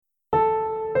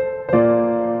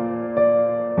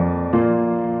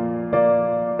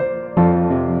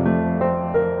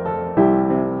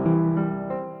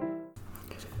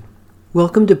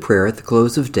Welcome to prayer at the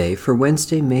close of day for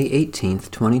Wednesday, May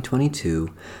 18th,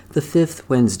 2022, the fifth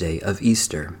Wednesday of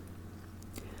Easter.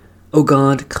 O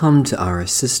God, come to our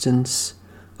assistance.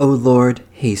 O Lord,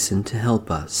 hasten to help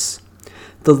us.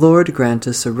 The Lord grant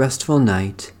us a restful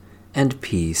night and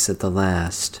peace at the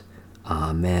last.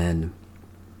 Amen.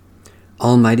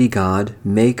 Almighty God,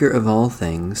 maker of all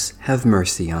things, have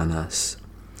mercy on us.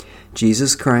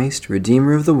 Jesus Christ,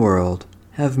 Redeemer of the world,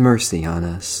 have mercy on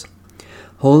us.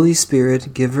 Holy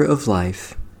Spirit, giver of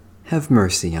life, have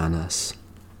mercy on us.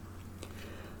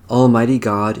 Almighty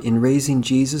God, in raising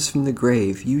Jesus from the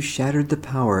grave, you shattered the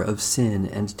power of sin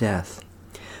and death.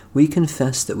 We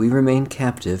confess that we remain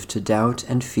captive to doubt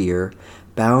and fear,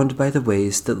 bound by the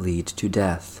ways that lead to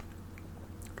death.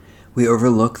 We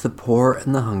overlook the poor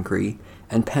and the hungry,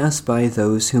 and pass by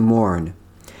those who mourn.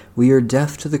 We are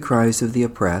deaf to the cries of the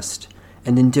oppressed,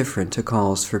 and indifferent to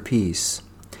calls for peace.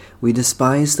 We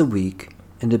despise the weak,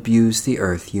 and abuse the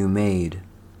earth you made.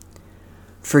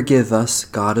 Forgive us,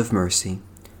 God of mercy.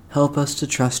 Help us to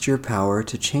trust your power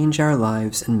to change our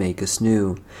lives and make us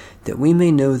new, that we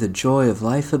may know the joy of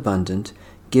life abundant,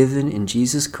 given in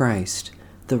Jesus Christ,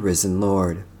 the risen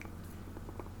Lord.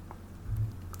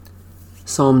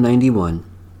 Psalm 91.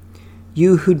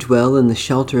 You who dwell in the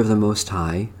shelter of the Most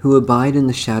High, who abide in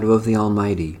the shadow of the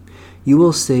Almighty, you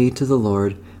will say to the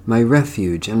Lord, my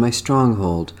refuge and my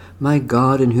stronghold, my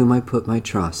God in whom I put my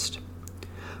trust.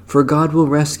 For God will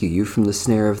rescue you from the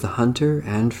snare of the hunter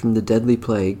and from the deadly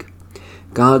plague.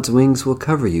 God's wings will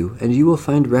cover you, and you will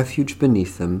find refuge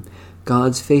beneath them.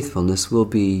 God's faithfulness will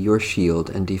be your shield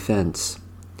and defense.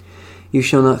 You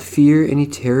shall not fear any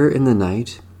terror in the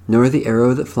night, nor the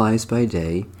arrow that flies by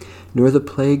day, nor the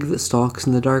plague that stalks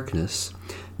in the darkness,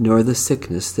 nor the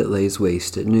sickness that lays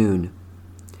waste at noon.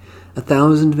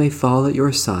 1,000 may fall at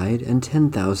your side, and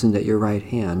 10,000 at your right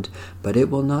hand, but it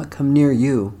will not come near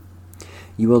you.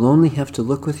 You will only have to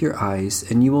look with your eyes,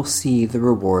 and you will see the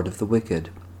reward of the wicked.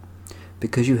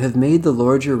 Because you have made the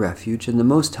Lord your refuge, and the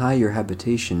Most High your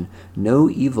habitation, no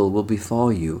evil will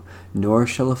befall you, nor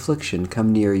shall affliction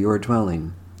come near your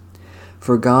dwelling.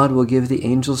 For God will give the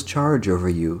angels charge over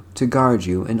you, to guard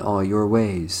you in all your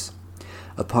ways.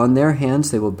 Upon their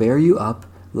hands they will bear you up,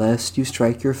 lest you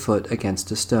strike your foot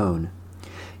against a stone.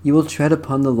 You will tread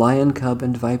upon the lion cub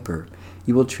and viper.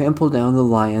 You will trample down the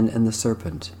lion and the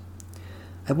serpent.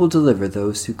 I will deliver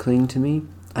those who cling to me.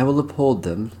 I will uphold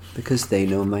them, because they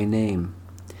know my name.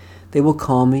 They will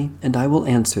call me, and I will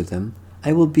answer them.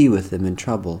 I will be with them in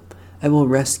trouble. I will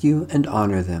rescue and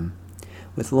honor them.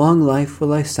 With long life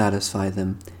will I satisfy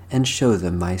them, and show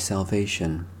them my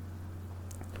salvation.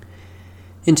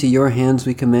 Into your hands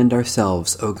we commend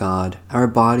ourselves, O God, our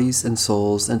bodies and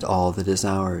souls and all that is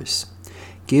ours.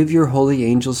 Give your holy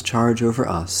angels charge over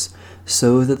us,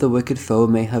 so that the wicked foe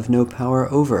may have no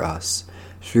power over us,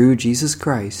 through Jesus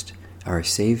Christ, our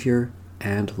Savior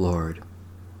and Lord.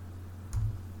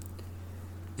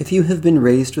 If you have been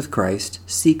raised with Christ,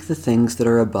 seek the things that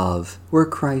are above, where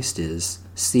Christ is,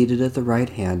 seated at the right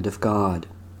hand of God.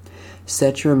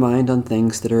 Set your mind on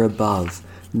things that are above,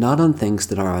 not on things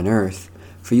that are on earth,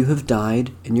 for you have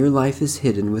died, and your life is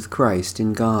hidden with Christ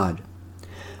in God.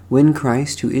 When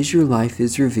Christ, who is your life,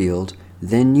 is revealed,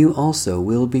 then you also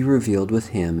will be revealed with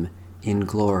him in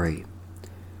glory.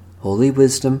 Holy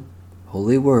wisdom,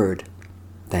 holy word,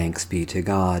 thanks be to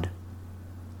God.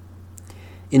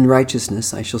 In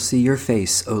righteousness I shall see your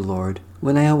face, O Lord.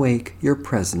 When I awake, your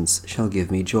presence shall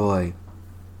give me joy.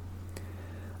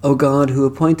 O God, who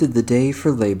appointed the day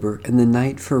for labor and the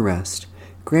night for rest,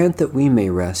 grant that we may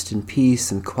rest in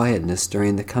peace and quietness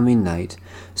during the coming night,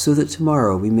 so that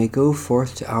tomorrow we may go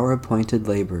forth to our appointed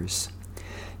labors.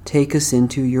 Take us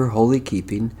into your holy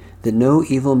keeping, that no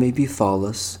evil may befall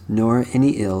us, nor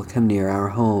any ill come near our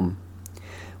home.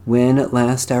 When at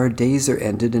last our days are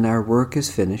ended and our work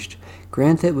is finished,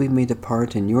 grant that we may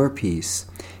depart in your peace,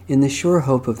 in the sure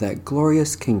hope of that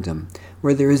glorious kingdom,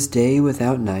 where there is day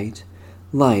without night,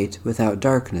 light without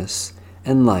darkness,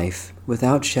 and life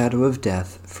without shadow of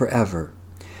death forever.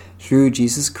 Through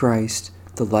Jesus Christ,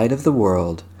 the light of the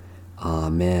world.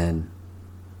 Amen.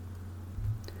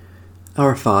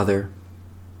 Our Father,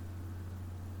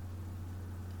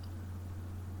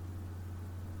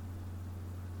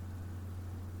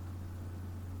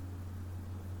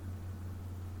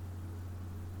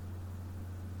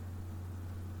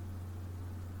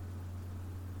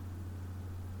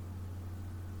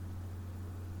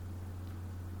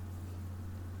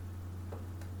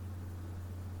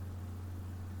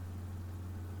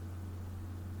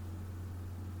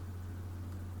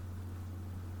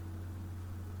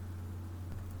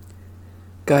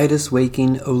 guide us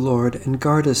waking, O Lord, and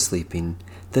guard us sleeping,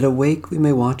 that awake we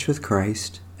may watch with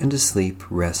Christ, and asleep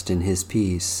rest in his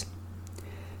peace.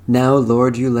 Now,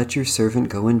 Lord, you let your servant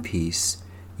go in peace.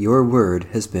 Your word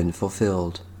has been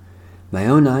fulfilled. My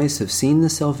own eyes have seen the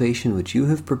salvation which you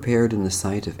have prepared in the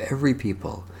sight of every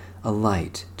people, a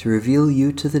light to reveal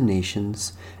you to the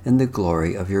nations and the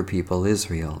glory of your people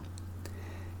Israel.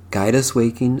 Guide us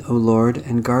waking, O Lord,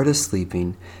 and guard us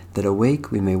sleeping, that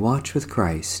awake we may watch with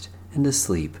Christ, and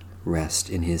asleep rest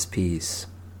in his peace.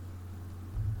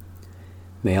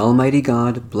 May Almighty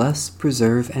God bless,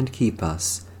 preserve, and keep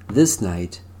us this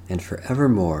night and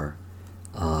forevermore.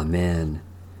 Amen.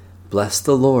 Bless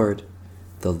the Lord.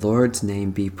 The Lord's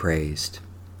name be praised.